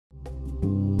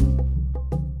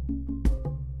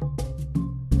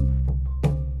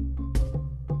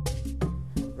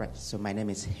right, so my name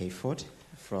is Hayford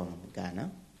from Ghana.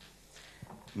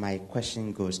 My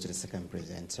question goes to the second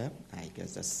presenter. I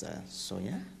guess that's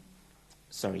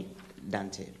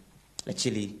Dante, the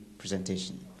Chile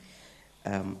presentation.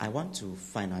 I want to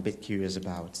find out, a bit curious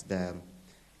about the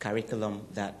curriculum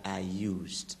that I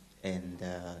used in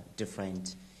the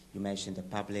different, you mentioned the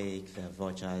public, the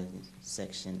virtual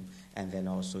section, and then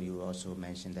also you also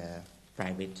mentioned the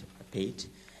private paid.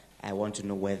 I want to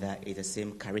know whether it's the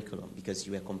same curriculum, because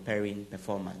you were comparing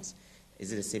performance.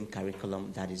 Is it the same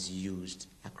curriculum that is used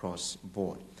across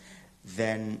board?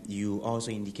 Then you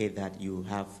also indicate that you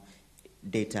have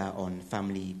data on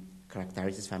family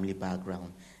characteristics, family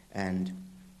background, and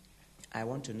I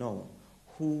want to know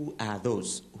who are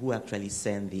those who actually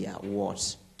send the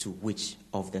awards to which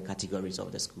of the categories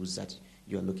of the schools that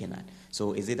you're looking at.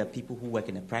 So is it the people who work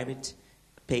in a private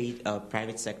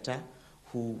sector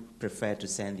who prefer to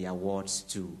send the awards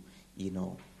to,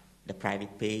 the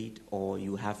private paid, or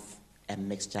you have a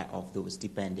mixture of those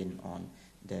depending on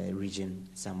the region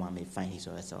someone may find his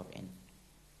or herself in?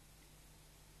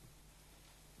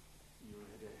 You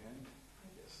had a hand?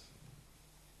 Yes.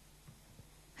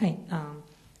 Hi.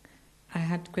 I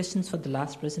had questions for the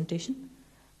last presentation.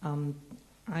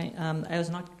 I was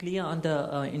not clear on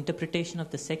the interpretation of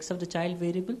the sex of the child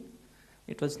variable.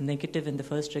 It was negative in the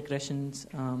first regressions,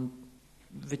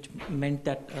 which meant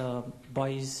that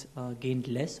boys gained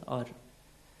less, or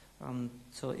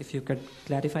so if you could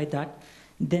clarify that.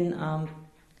 Then,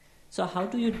 so how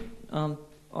do you,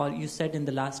 or you said in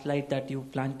the last slide that you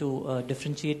plan to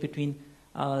differentiate between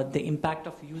the impact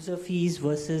of user fees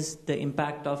versus the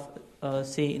impact of,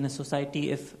 say, in a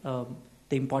society if the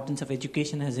importance of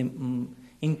education has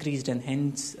increased and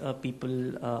hence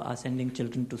people are sending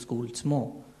children to schools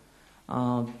more.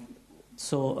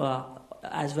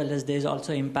 As well as there's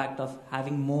also impact of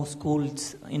having more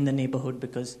schools in the neighborhood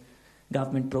because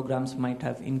government programs might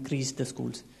have increased the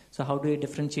schools. So how do you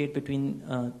differentiate between,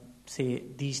 say,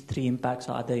 these three impacts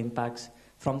or other impacts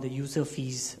from the user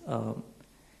fees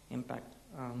impact?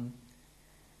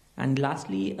 And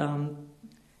lastly,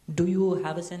 do you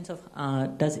have a sense of,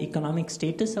 does economic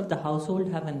status of the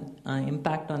household have an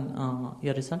impact on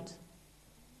your results?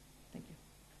 Thank you.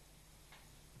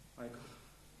 Michael.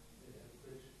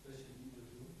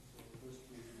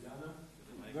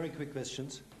 Very quick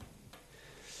questions.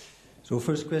 So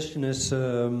first question is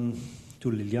to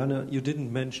Liliana. You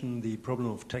didn't mention the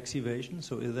problem of tax evasion.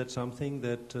 So is that something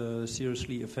that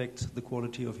seriously affects the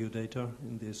quality of your data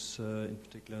in this, in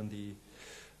particular in the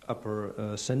upper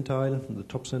centile, in the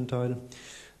top centile?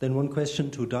 Then one question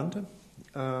to Dante.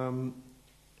 I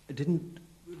didn't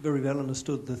very well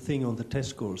understood the thing on the test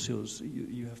scores.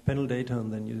 You have panel data,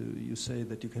 and then you say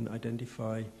that you can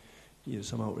identify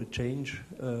somehow a change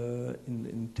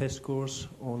in test scores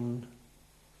on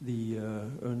the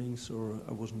earnings, or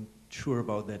I wasn't sure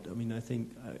about that. I mean, I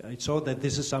think I saw that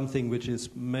this is something which is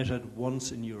measured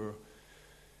once in your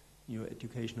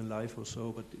educational life or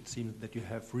so, but it seems that you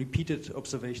have repeated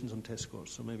observations on test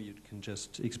scores, so maybe you can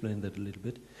just explain that a little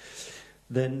bit.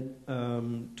 Then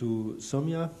to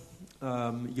Soumya,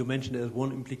 you mentioned as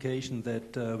one implication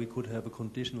that we could have a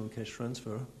conditional cash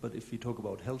transfer, but if we talk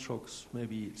about health shocks,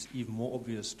 maybe it's even more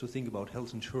obvious to think about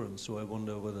health insurance, so I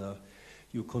wonder whether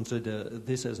you consider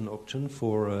this as an option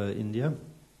for India.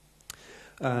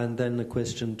 And then a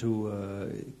question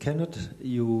to Kenneth.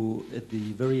 You, at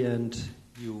the very end,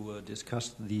 you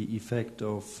discussed the effect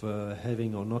of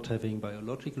having or not having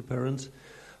biological parents,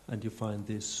 and you find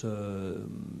this,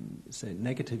 say,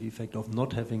 negative effect of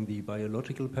not having the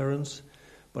biological parents.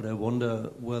 But I wonder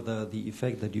whether the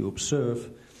effect that you observe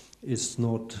is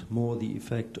not more the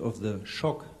effect of the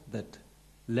shock that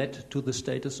led to the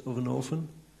status of an orphan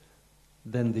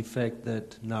than the fact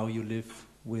that now you live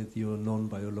with your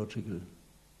non-biological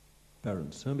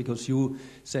parents. Because you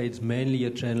say it's mainly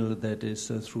a channel that is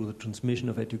through the transmission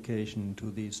of education to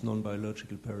these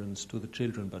non-biological parents to the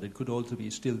children, but it could also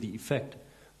be still the effect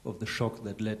of the shock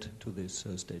that led to this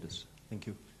status. Thank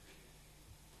you.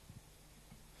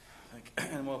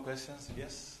 Any more questions?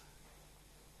 Yes?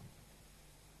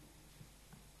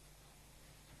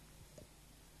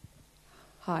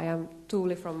 Hi, I'm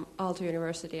Tuuli from Aalto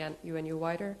University and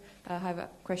UNU-WIDER. I have a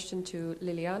question to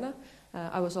Liliana.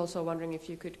 I was also wondering if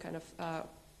you could kind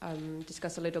of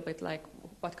discuss a little bit like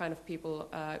what kind of people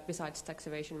besides tax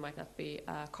evasion might not be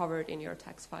covered in your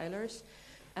tax filers.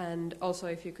 And also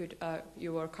if you could,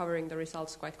 you were covering the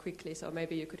results quite quickly, so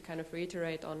maybe you could kind of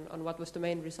reiterate on what was the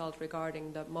main result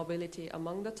regarding the mobility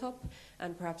among the top,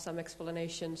 and perhaps some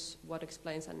explanations what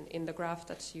explains, and in the graph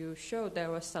that you showed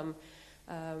there was some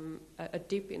a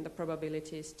dip in the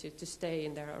probabilities to stay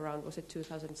in there around, was it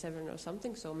 2007 or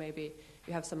something? So maybe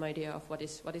you have some idea of what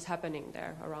is happening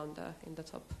there around in the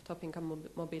top income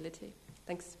mobility.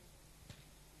 Thanks.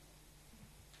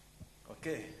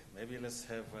 Okay, maybe let's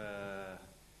have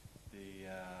the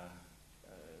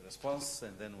response,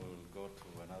 and then we will go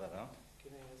to another round.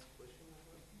 Can I ask a question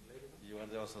later? You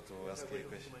want also to ask a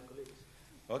question? My colleagues.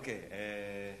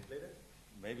 Okay. Later?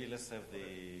 Maybe let's have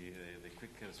the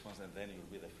quick response, and then you'll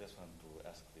be the first one to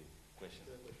ask the question.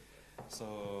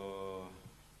 So,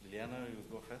 Liliana, you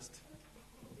go first.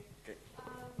 Okay.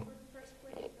 For the first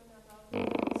question about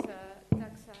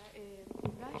tax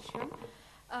evasion,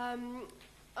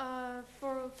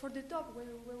 for the top, when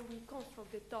we control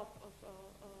the top of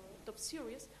top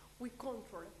series, we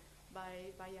control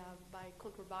by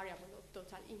control variable of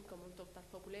total income or total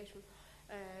population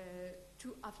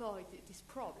to avoid this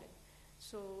problem.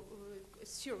 So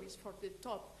series for the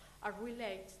top are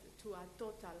related to a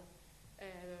total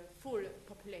full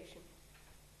population.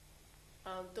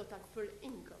 Total full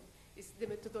income is the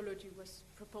methodology was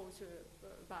proposed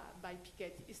by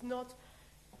Piketty. It's not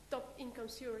top income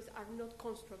series are not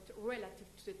constructed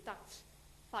relative to the tax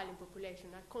filing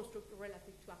population, are constructed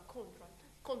relative to a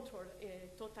control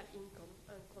total income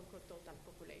and control total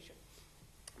population.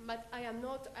 But I am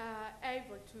not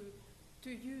able to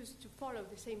follow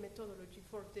the same methodology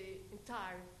for the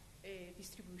entire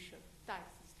distribution,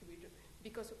 tax distribution,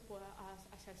 because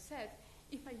as I said,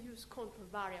 if I use control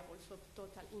variables of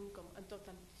total income and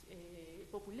total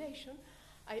population,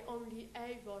 I only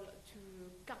able to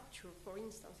capture, for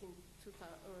instance, in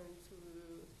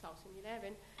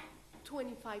 2011,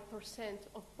 25%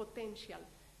 of potential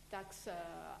tax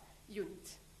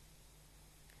units.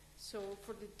 So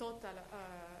for the total,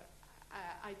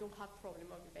 I don't have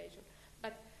problem of evasion.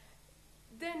 But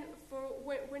then for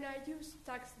when I use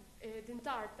the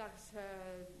entire tax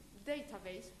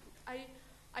database, I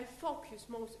focus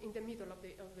most in the middle of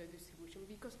the distribution,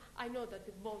 because I know that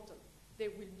the bottom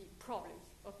there will be problems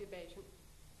of evasion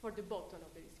for the bottom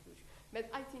of the distribution. But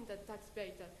I think that tax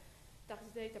data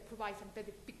provides a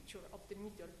better picture of the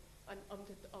middle and of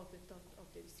the top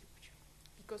of the distribution,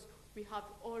 because we have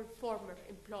all former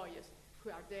employers who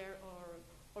are there,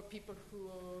 or people who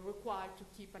are required to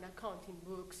keep an account in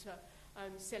books,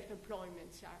 and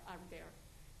self-employment are there.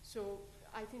 So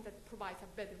I think that provides a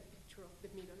better picture of the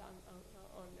middle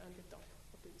and the top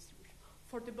of the distribution.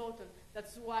 For the bottom,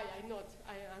 that's why I'm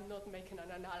not making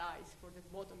an analysis for the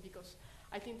bottom, because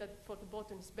I think that for the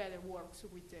bottom it's better works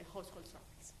with the household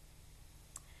surveys.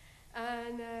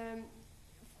 And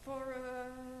for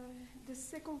the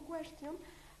second question,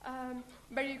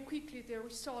 very quickly the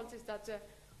result is that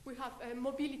we have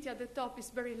mobility at the top is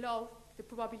very low. The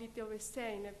probability of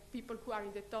staying people who are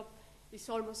in the top is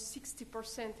almost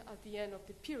 60% at the end of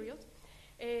the period.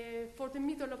 For the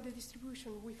middle of the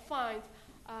distribution, we find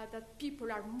that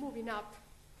people are moving up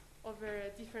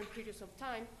over different periods of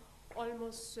time.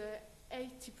 Almost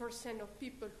 80% of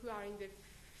people who are in the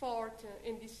fourth,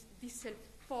 in this decile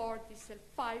 4, decile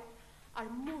 5, are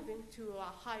moving to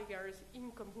higher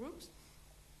income groups.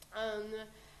 And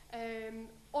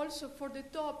also for the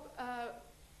top,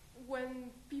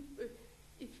 when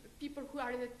if people who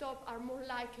are in the top are more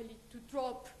likely to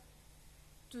drop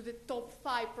to the top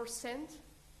 5%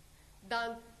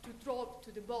 than to drop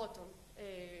to the bottom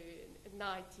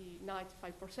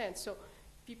 95%. So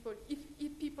people,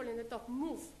 if people in the top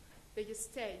move, they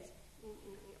stay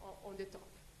on the top.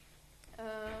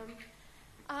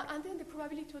 And then the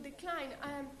probability of decline.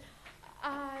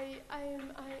 I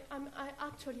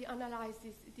actually analyzed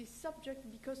this subject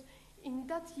because in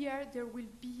that year there will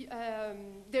be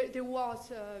there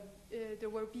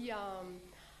will be a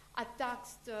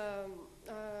tax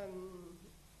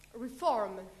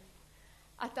reform,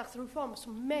 So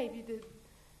maybe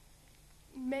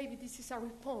this is a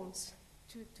response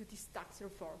to this tax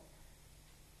reform.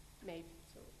 Maybe.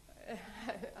 So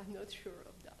I'm not sure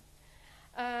of that.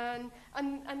 And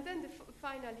then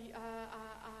finally,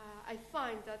 I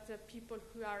find that people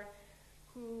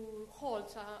who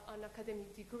hold an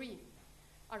academic degree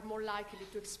are more likely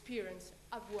to experience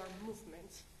upward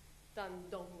movements than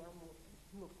downward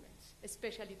movements,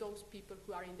 especially those people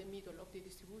who are in the middle of the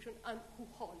distribution and who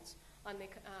holds an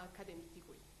academic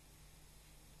degree.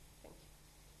 Thank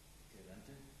you. Okay,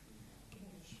 Dante?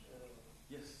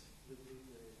 Yes.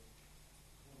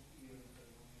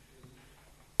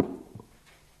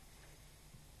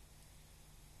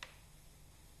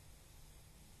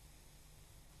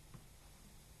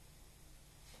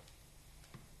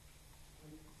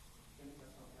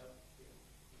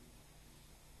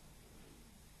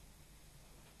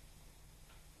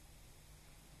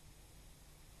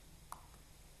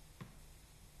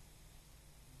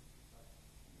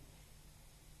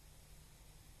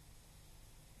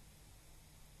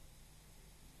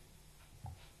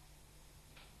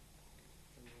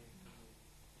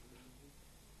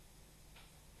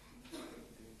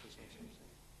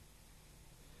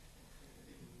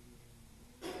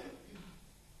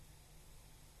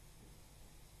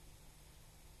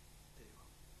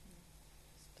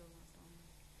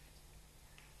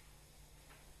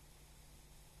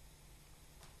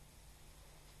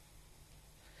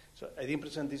 So I didn't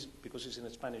present this because it's in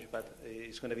Spanish, but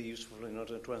it's going to be useful in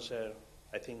order to answer,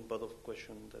 I think, both of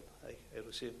questions that I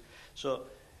received. So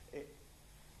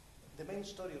the main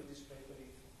story of this paper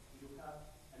is we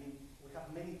have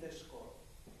many test scores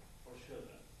for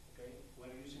children. Okay,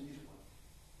 we're using this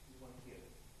one here,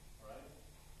 all right.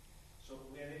 So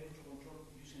we are able to control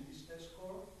using this test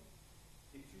score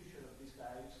the future of these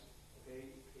guys.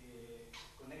 Okay,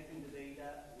 connecting the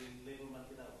data with labor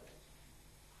market outcomes.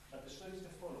 But the story is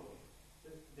the following.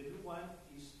 The blue one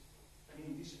is,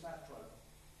 this factual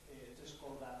test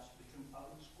score gaps between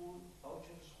public school,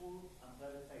 voucher school, and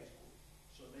private high school.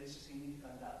 So there is a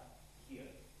significant gap here.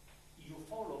 If you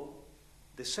follow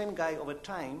the same guy over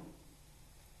time,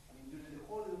 during the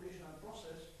whole educational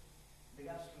process, the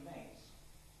gaps remains.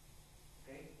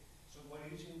 Okay? So we're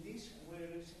using this and we're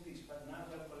using this, but now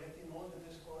we're collecting all the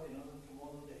test score in order to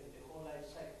model the whole life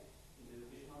cycle in the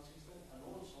educational system and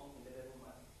also in the labor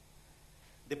market.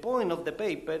 The point of the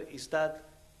paper is that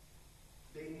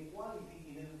the inequality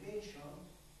in education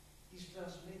is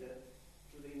transmitted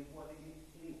to the inequality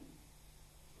in income.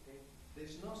 Okay?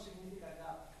 There's no significant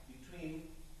gap between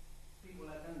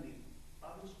people attending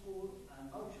public school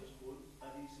and voucher school,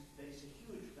 but there is a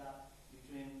huge gap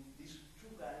between these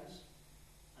two guys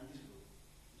and this group.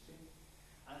 You see?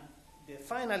 And the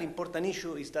final important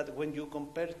issue is that when you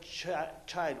compare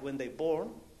child when they're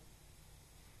born,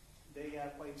 they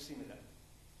are quite similar.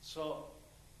 So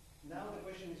now the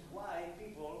question is why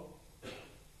people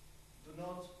do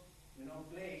not,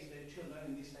 place their children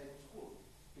in this type of school,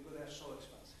 because they are so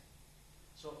expensive.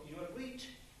 So if you are rich,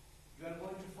 you are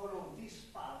going to follow this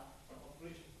path of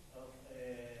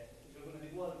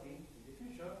inequality in the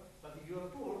future, but if you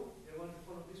are poor, you're going to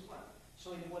follow this one.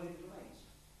 So inequality remains.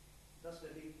 That's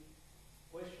the big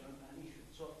question and issue.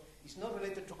 So it's not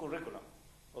related to curriculum,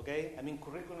 okay?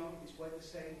 Curriculum is quite the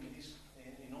same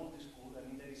in all the schools.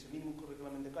 There is a minimum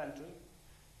curriculum in the country,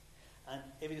 and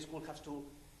every school has to,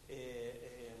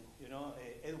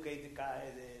 educate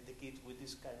the kids with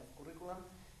this kind of curriculum.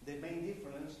 The main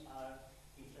difference are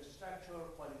infrastructure,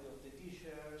 quality of the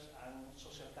teachers, and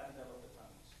social capital of the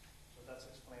families. So that's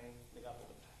explaining the gap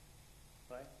over time,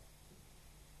 right?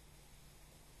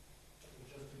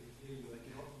 Just to be clear, you are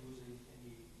not using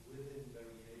any within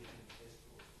variation test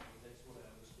scores. That's what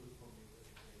I understood from your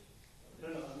presentation.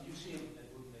 No, I'm using. That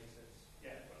would make sense.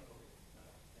 Yeah.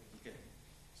 Okay.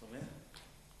 Soumya?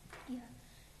 Yeah.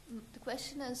 The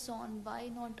question is on why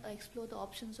not explore the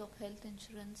options of health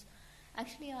insurance.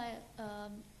 Actually,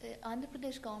 Andhra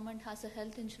Pradesh government has a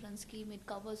health insurance scheme. It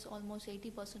covers almost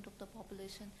 80% of the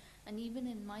population. And even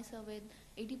in my survey,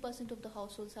 80% of the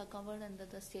households are covered under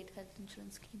the state health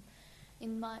insurance scheme.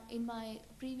 In my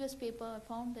previous paper, I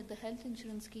found that the health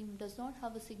insurance scheme does not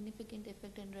have a significant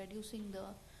effect in reducing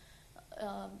the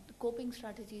coping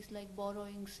strategies like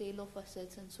borrowing, sale of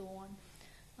assets, and so on.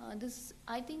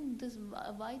 I think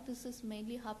why this is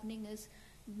mainly happening is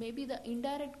maybe the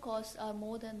indirect costs are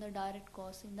more than the direct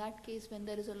costs. In that case, when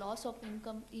there is a loss of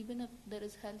income, even if there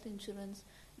is health insurance,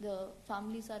 the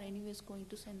families are anyways going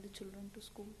to send the children to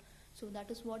school. So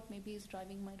that is what maybe is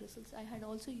driving my results. I had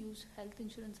also used health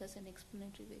insurance as an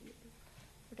explanatory variable,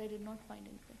 but I did not find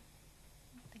anything.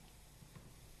 Thank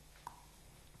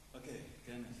you. Okay,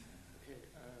 Kenneth. Okay,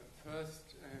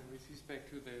 first, with respect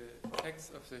to the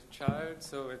sex of the child,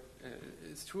 so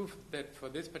it's true that for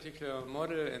this particular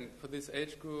model and for this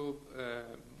age group,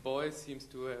 boys seems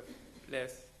to have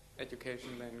less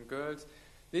education than girls.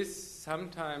 This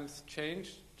sometimes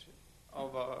changed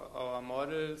over our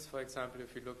models. For example,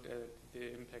 if you looked at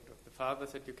the impact of the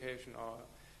father's education or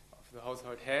of the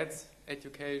household head's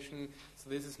education, so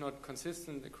this is not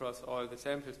consistent across all the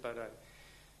samples, but I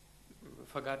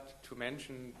forgot to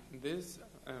mention this.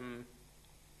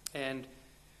 And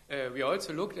we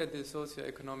also looked at the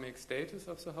socioeconomic status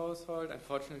of the household.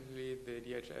 Unfortunately, the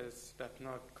DHS does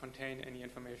not contain any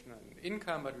information on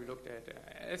income, but we looked at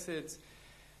assets.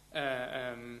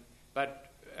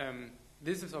 But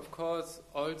this is, of course,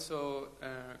 also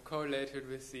correlated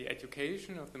with the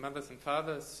education of the mothers and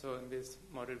fathers. So in this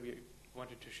model, we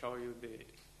wanted to show you the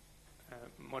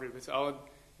model without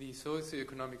the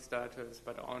socioeconomic status,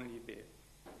 but only the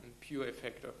pure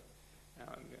effect of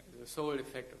the sole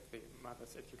effect of the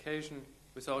mother's education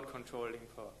without controlling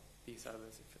for these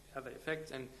other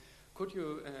effects. And could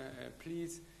you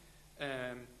please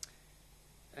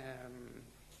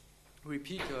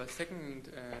repeat your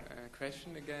second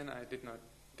question again? I did not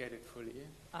get it fully.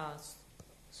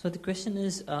 So the question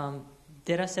is,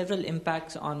 there are several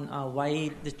impacts on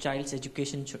why the child's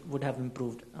education would have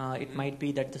improved. It might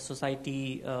be that the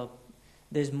society,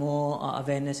 there's more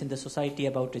awareness in the society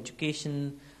about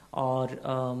education, or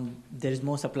there is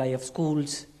more supply of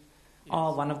schools.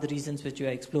 Or one of the reasons which you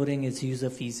are exploring is user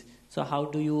fees. So how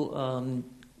do you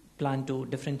plan to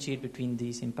differentiate between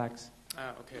these impacts?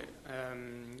 Okay.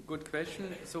 Good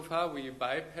question. So far we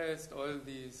bypassed all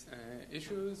these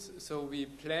issues. So we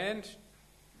planned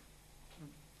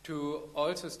to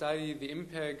also study the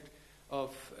impact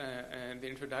of the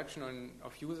introduction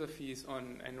of user fees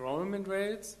on enrollment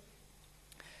rates.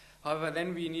 However,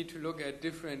 then we need to look at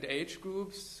different age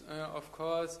groups, of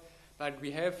course, but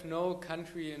we have no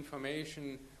country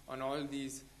information on all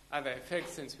these other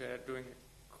effects since we are doing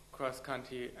a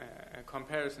cross-country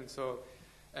comparison. So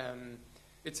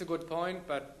it's a good point,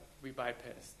 but we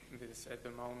bypassed this at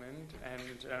the moment,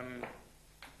 and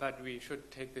but we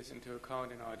should take this into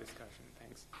account in our discussion.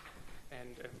 Thanks.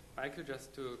 And Michael,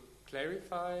 just to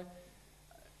clarify,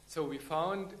 so we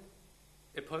found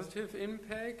a positive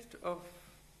impact of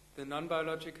the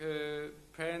non-biological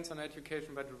parents on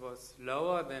education, but it was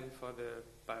lower than for the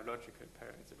biological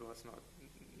parents. It was not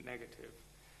negative.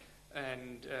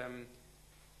 And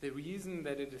the reason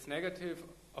that it is negative,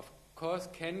 of course,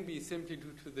 can be simply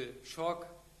due to the shock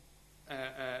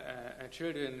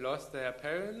children lost their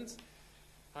parents.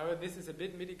 However, this is a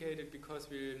bit mitigated because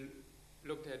we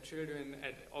looked at children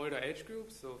at older age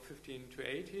groups, so 15 to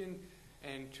 18,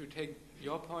 and to take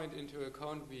your point into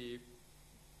account, we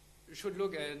should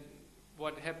look at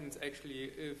what happens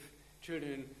actually if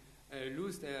children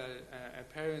lose their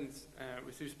parents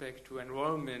with respect to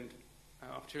enrollment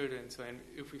of children. So, and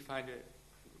if we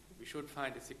should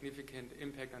find a significant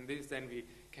impact on this, then we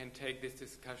can take this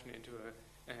discussion into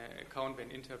account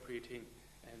when interpreting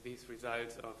these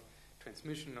results of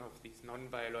transmission of these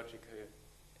non-biological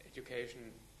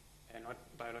education, not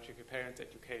biological parents'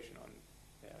 education on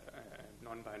their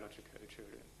non-biological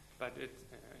children. But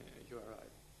you are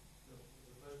right. No,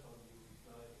 the first one you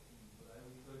replied, what I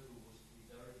referred to was the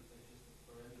direct effects of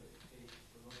parental education,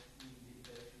 so not even the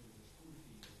interaction with the school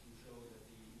fees to show that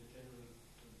the intergenerational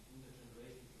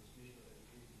transmission of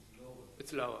education is lower.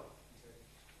 It's lower. Exactly.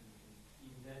 And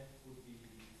even that would be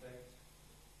the effect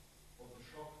of the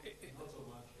shock, not so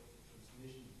much of the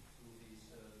transmission through these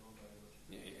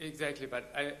non-biological. Exactly, but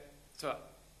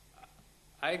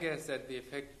I guess that the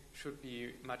effect should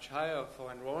be much higher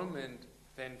for enrollment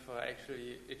than for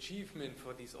actually achievement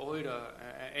for these older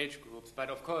age groups. But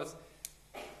of course,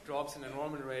 drops in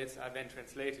enrollment rates are then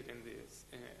translated in this,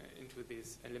 into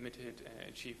these limited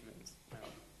achievements.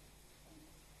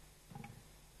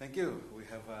 Thank you. We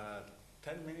have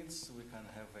 10 minutes. We can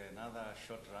have another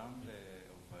short round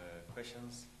of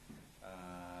questions.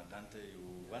 Dante,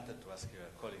 you wanted to ask your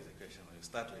colleagues a question. We'll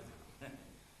start with you.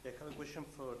 I have a question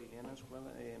for Liliana as well.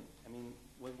 I mean,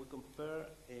 when we compare,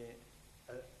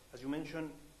 as you mentioned,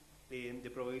 the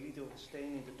probability of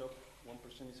staying in the top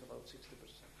 1% is about 60%.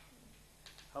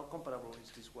 How comparable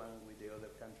is this one with the other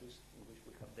countries in which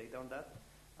we have data on that?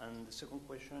 And the second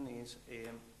question is,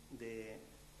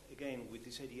 again, with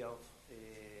this idea of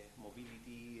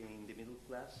mobility in the middle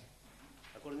class,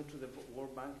 according to the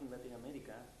World Bank in Latin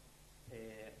America,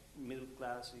 middle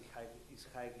class is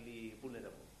highly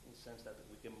vulnerable in the sense that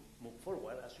we can move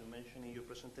forward, as you mentioned in your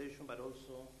presentation, but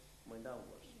also went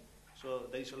downwards. So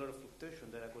there is a lot of fluctuation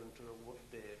there according to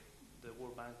the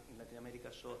World Bank in Latin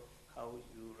America. So how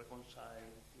you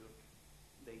reconcile your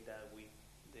data with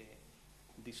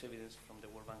this evidence from the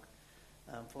World Bank?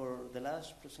 For the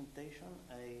last presentation,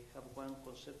 I have one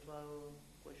conceptual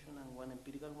question and one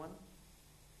empirical one.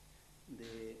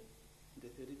 The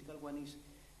theoretical one is,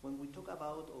 when we talk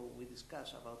about or we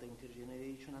discuss about the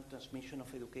intergenerational transmission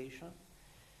of education,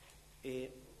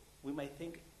 we might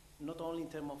think not only in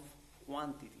terms of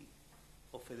quantity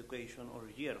of education or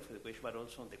year of education, but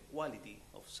also the quality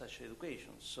of such education.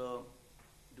 So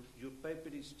your paper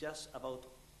is just about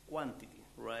quantity,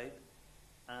 right?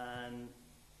 And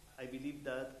I believe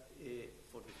that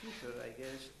for the future, I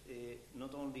guess,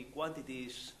 not only quantity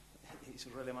is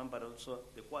relevant, but also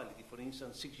the quality. For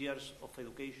instance, 6 years of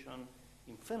education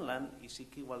in Finland is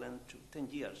equivalent to 10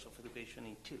 years of education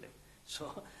in Chile.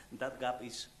 So that gap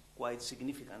is quite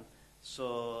significant.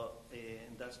 So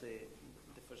that's the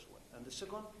first one. And the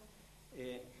second,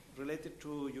 related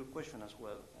to your question as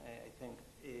well, I think,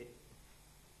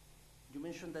 you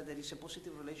mentioned that there is a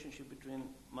positive relationship between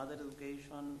mother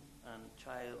education and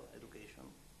child education,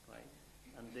 right?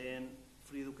 And then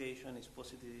free education is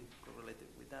positively correlated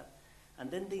with that. And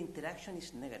then the interaction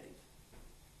is negative.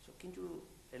 So can you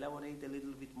elaborate a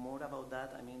little bit more about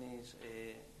that? I mean,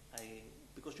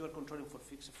 because you are controlling for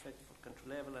fixed effect, for country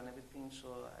level and everything,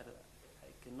 so I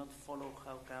cannot follow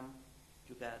how come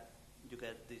you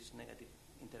get this negative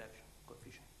interaction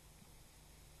coefficient.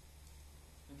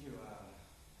 Thank you.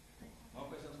 More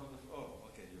questions from the floor? Oh,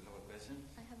 okay, you have a question?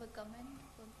 I have a comment.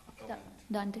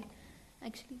 Dante.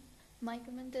 Actually, my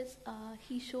comment is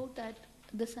he showed that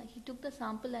he took the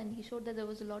sample and he showed that there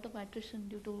was a lot of attrition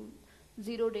due to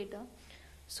zero data.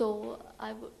 So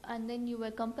and then you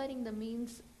were comparing the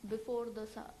means before the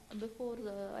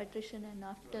attrition and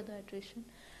after the attrition.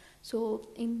 So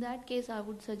in that case, I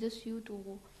would suggest you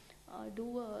to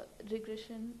do a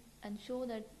regression and show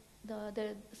that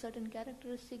the certain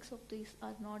characteristics of these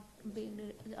are not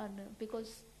being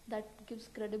because that gives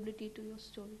credibility to your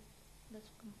story. That's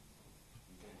okay.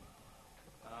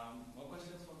 More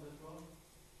questions from the floor?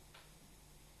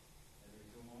 Maybe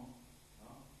two more?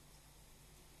 No?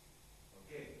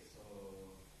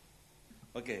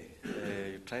 Okay,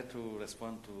 you try to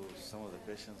respond to some of the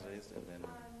questions raised and then...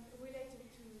 Related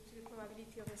to the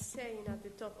probability of staying at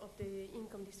the top of the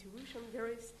income distribution,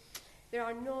 there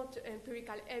are not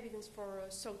empirical evidence for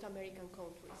South American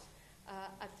countries.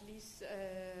 At least,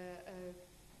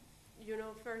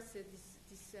 first,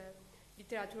 this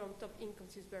literature on top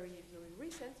incomes is very, very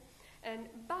recent.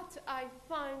 But I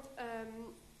find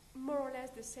more or less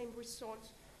the same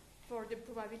results for the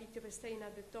probability of staying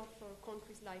at the top for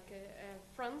countries like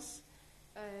France,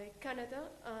 Canada,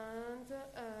 and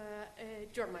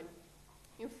Germany.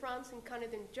 In France, in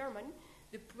Canada, and Germany,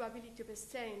 the probability of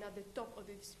staying at the top of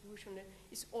the distribution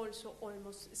is also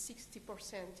almost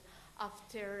 60%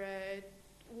 after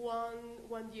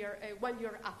 1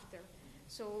 year after.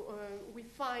 So we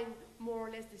find more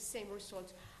or less the same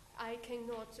results. I am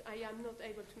not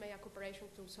able to make a comparison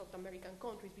to South American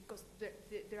countries because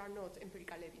there are not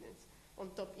empirical evidence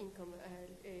on top income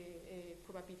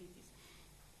probabilities.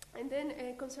 And then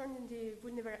concerning the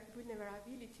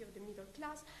vulnerability of the middle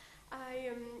class,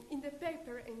 in the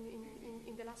paper,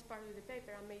 in the last part of the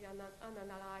paper, I made an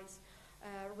analysis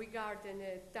regarding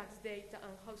tax data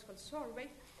and household survey,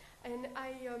 and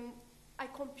I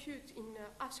compute in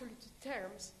absolute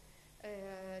terms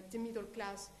the middle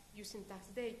class using tax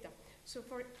data. So,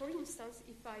 for instance,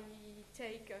 if I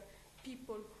take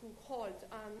people who hold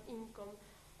an income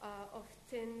of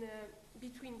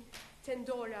between $10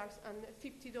 and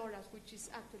 $50, which is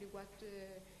actually what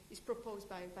is proposed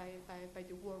by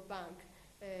the World Bank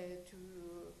to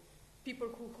people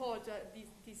who hold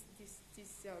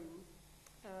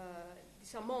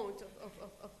this amount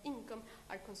of income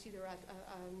are considered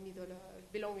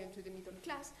belonging to the middle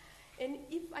class. And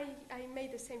if I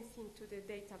made the same thing to the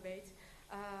database,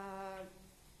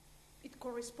 it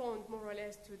corresponds more or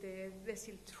less to the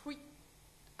decile 3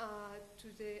 to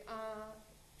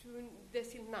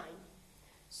decile 9.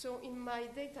 So in my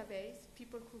database,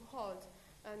 people who hold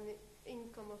an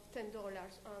income of $10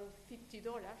 and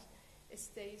 $50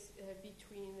 stays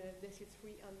between decile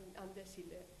 3 and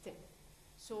decile 10.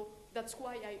 So that's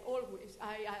why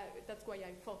that's why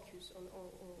I focus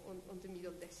on the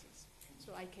middle deciles.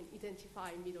 So I can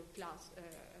identify middle class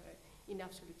in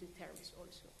absolute terms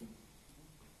also.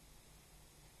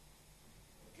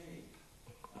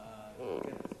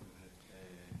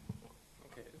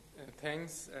 Okay.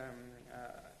 Thanks.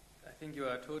 I think you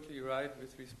are totally right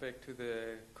with respect to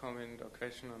the comment or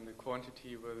question on the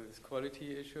quantity versus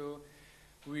quality issue.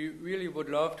 We really would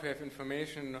love to have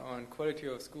information on quality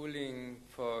of schooling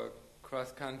for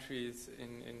cross countries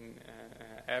in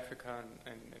Africa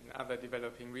and in other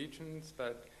developing regions,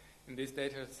 but in this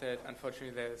data set,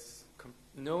 unfortunately, there's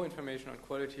no information on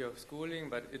quality of schooling,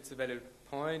 but it's a valid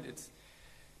point. It's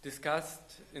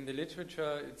discussed in the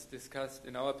literature, it's discussed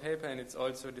in our paper, and it's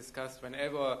also discussed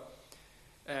whenever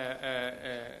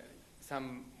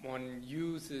someone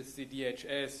uses the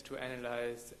DHS to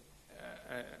analyze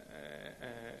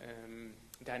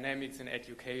dynamics in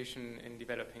education in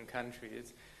developing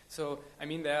countries. So, I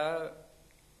mean, there are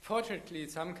fortunately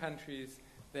some countries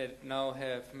that now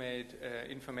have made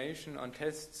information on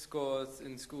test scores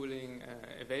in schooling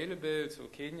available, so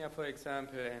Kenya, for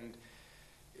example, and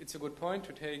it's a good point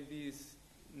to take these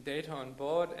data on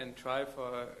board and try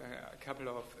for a couple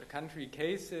of country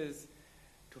cases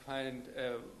to find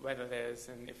whether there's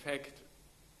an effect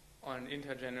on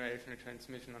intergenerational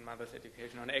transmission, on mothers'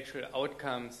 education, on actual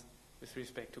outcomes with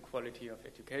respect to quality of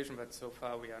education, but so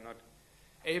far we are not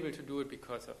able to do it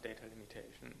because of data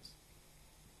limitations.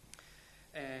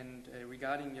 And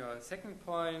regarding your second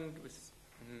point, with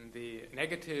the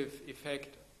negative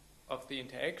effect of the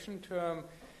interaction term,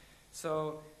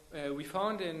 so we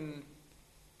found an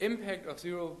impact of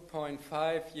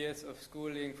 0.5 years of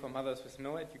schooling for mothers with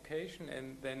no education,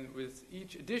 and then with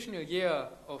each additional year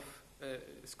of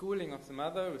schooling of the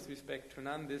mother with respect to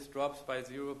none, this drops by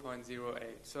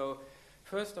 0.08. So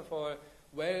first of all,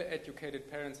 well-educated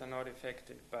parents are not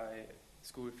affected by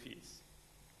school fees.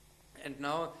 And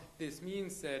now this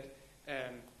means that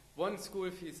once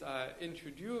school fees are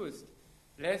introduced,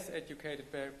 less educated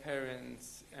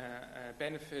parents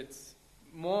benefit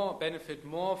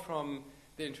more from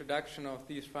the introduction of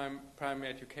these primary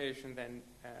education than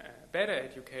better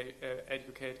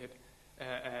educated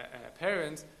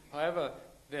parents. However,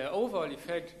 the overall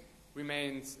effect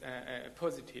remains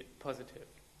positive.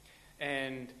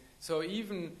 And so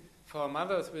even for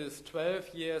mothers with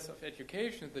 12 years of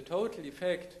education, the total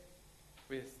effect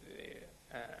with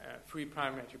free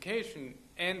primary education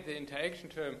and the interaction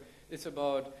term is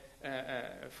about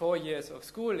 4 years of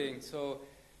schooling. So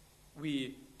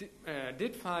we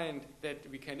did find that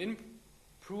we can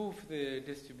improve the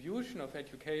distribution of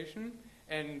education,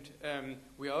 and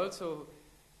we also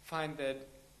find that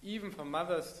even for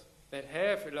mothers that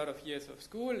have a lot of years of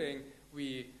schooling,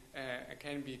 we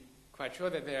can be quite sure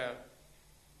that there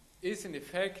is an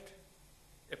effect,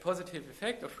 a positive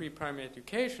effect of free primary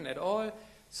education at all,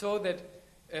 so that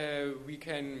we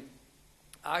can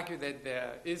argue that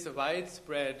there is a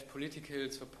widespread political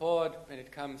support when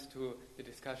it comes to the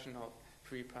discussion of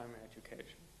free primary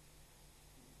education.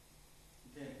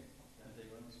 Okay. And do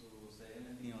you want to say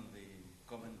anything on the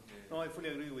comment? No, I fully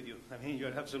agree with you. I mean,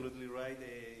 you're absolutely right.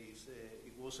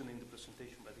 It wasn't in the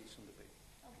presentation, but it's on the page.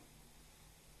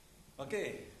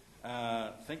 Okay.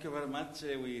 Thank you very much.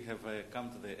 We have come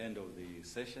to the end of the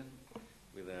session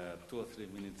with a 2 or 3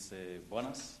 minutes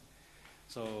bonus.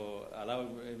 So allow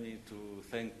me to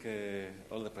thank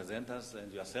all the presenters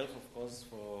and yourself, of course,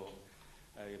 for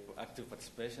active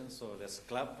participation. So let's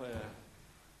clap.